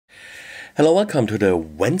Hello, welcome to the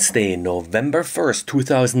Wednesday, November 1st,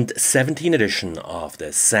 2017 edition of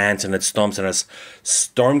the SANS and Storm Center's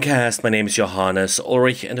Stormcast. My name is Johannes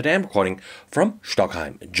Ulrich and today I'm recording from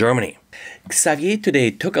Stockholm, Germany. Xavier today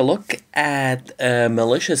took a look at a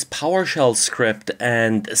malicious Powershell script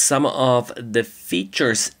and some of the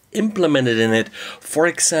features implemented in it. For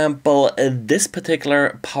example, this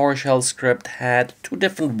particular Powershell script had two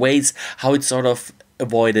different ways how it sort of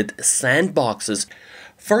avoided sandboxes.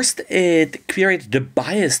 First, it queried the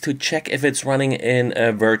BIOS to check if it's running in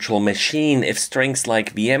a virtual machine. If strings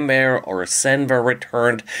like VMware or Zen were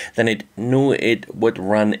returned, then it knew it would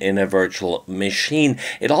run in a virtual machine.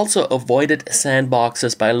 It also avoided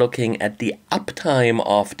sandboxes by looking at the uptime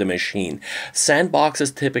of the machine.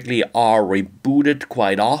 Sandboxes typically are rebooted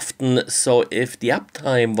quite often, so if the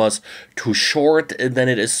uptime was too short, then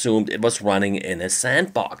it assumed it was running in a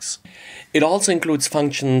sandbox. It also includes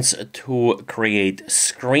functions to create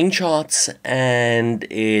screenshots, and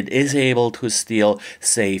it is able to steal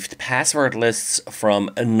saved password lists from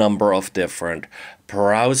a number of different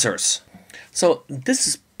browsers. So this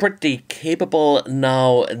is pretty capable.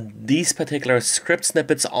 Now, these particular script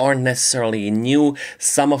snippets aren't necessarily new.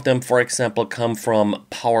 Some of them, for example, come from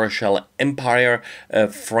PowerShell Empire, a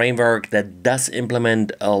framework that does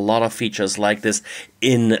implement a lot of features like this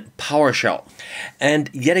in PowerShell. And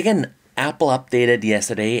yet again, Apple updated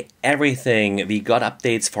yesterday everything. We got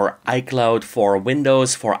updates for iCloud for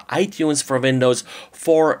Windows, for iTunes for Windows,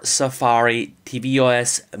 for Safari,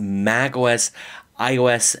 tvOS, macOS,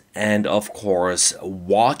 iOS, and of course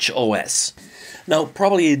watchOS. Now,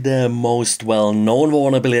 probably the most well-known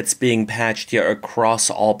vulnerability that's being patched here across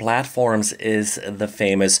all platforms is the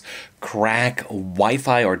famous crack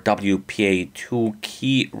Wi-Fi or WPA2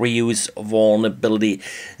 key reuse vulnerability.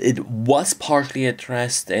 It was partially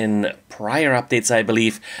addressed in prior updates, I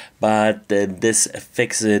believe, but this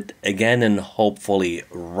fixes it again and hopefully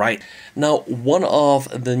right. Now, one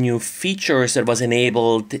of the new features that was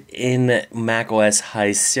enabled in macOS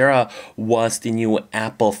High Sierra was the new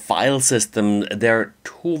Apple file system. There are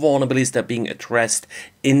two vulnerabilities that are being addressed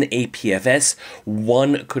in APFS.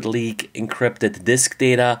 One could leak encrypted disk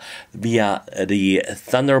data via the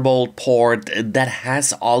Thunderbolt port. That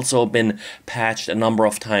has also been patched a number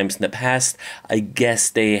of times in the past. I guess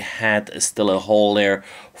they had still a hole there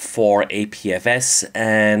for APFS,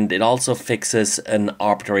 and it also fixes an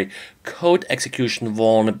arbitrary code execution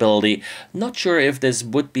vulnerability. Not sure if this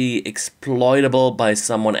would be exploitable by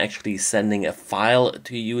someone actually sending a file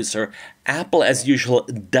to a user. Apple, as usual,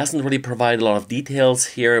 doesn't really provide a lot of details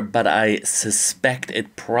here, but I suspect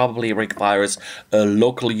it probably requires a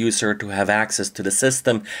local user to have access to the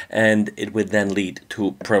system, and it would then lead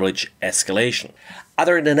to privilege escalation.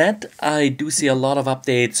 Other than that, I do see a lot of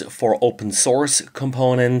updates for open source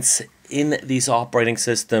components in this operating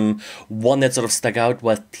system. One that sort of stuck out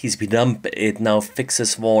was TCP/dump. It now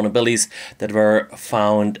fixes vulnerabilities that were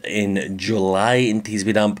found in July in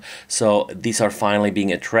TCP/dump. So these are finally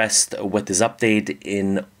being addressed with this update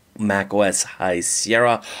in macOS High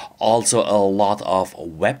Sierra. Also a lot of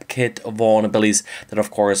WebKit vulnerabilities that of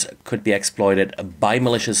course could be exploited by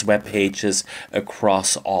malicious web pages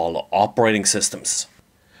across all operating systems.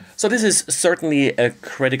 So this is certainly a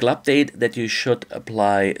critical update that you should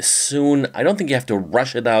apply soon. I don't think you have to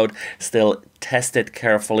rush it out, still test it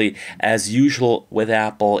carefully. As usual with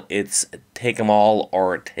Apple, it's take them all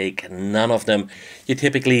or take none of them. You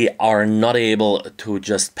typically are not able to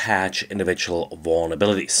just patch individual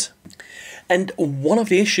vulnerabilities. And one of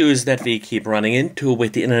the issues that we keep running into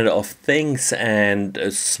with the Internet of Things and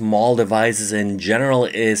small devices in general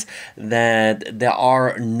is that there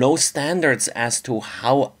are no standards as to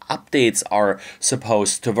how updates are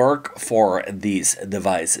supposed to work for these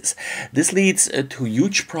devices. This leads to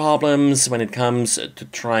huge problems when it comes to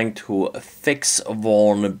trying to fix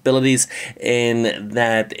vulnerabilities, in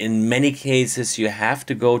that in many cases you have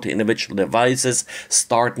to go to individual devices,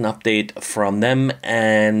 start an update from them,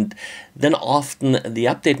 and then often the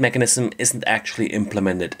update mechanism isn't actually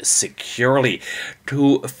implemented securely.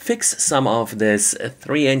 To fix some of this,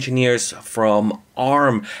 3 engineers from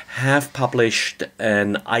ARM have published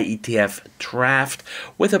an IETF draft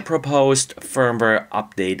with a proposed firmware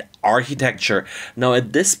update architecture. Now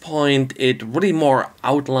at this point it really more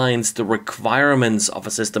outlines the requirements of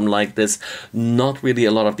a system like this, not really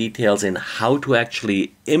a lot of details in how to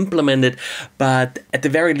actually implement it, but at the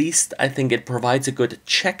very least I think it provides a good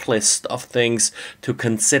checklist of things to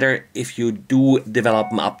consider if you do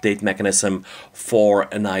develop an update mechanism for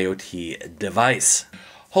an IoT device.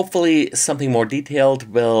 Hopefully something more detailed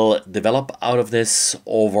will develop out of this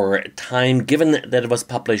over time, given that it was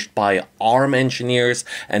published by ARM engineers,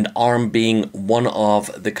 and ARM being one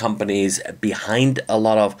of the companies behind a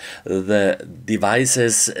lot of the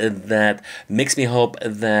devices. That makes me hope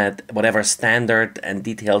that whatever standard and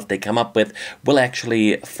details they come up with will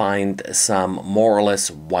actually find some more or less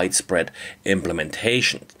widespread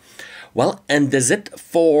implementation. Well, and that's it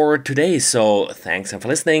for today. So thanks for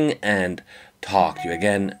listening, and talk to you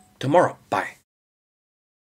again tomorrow. Bye.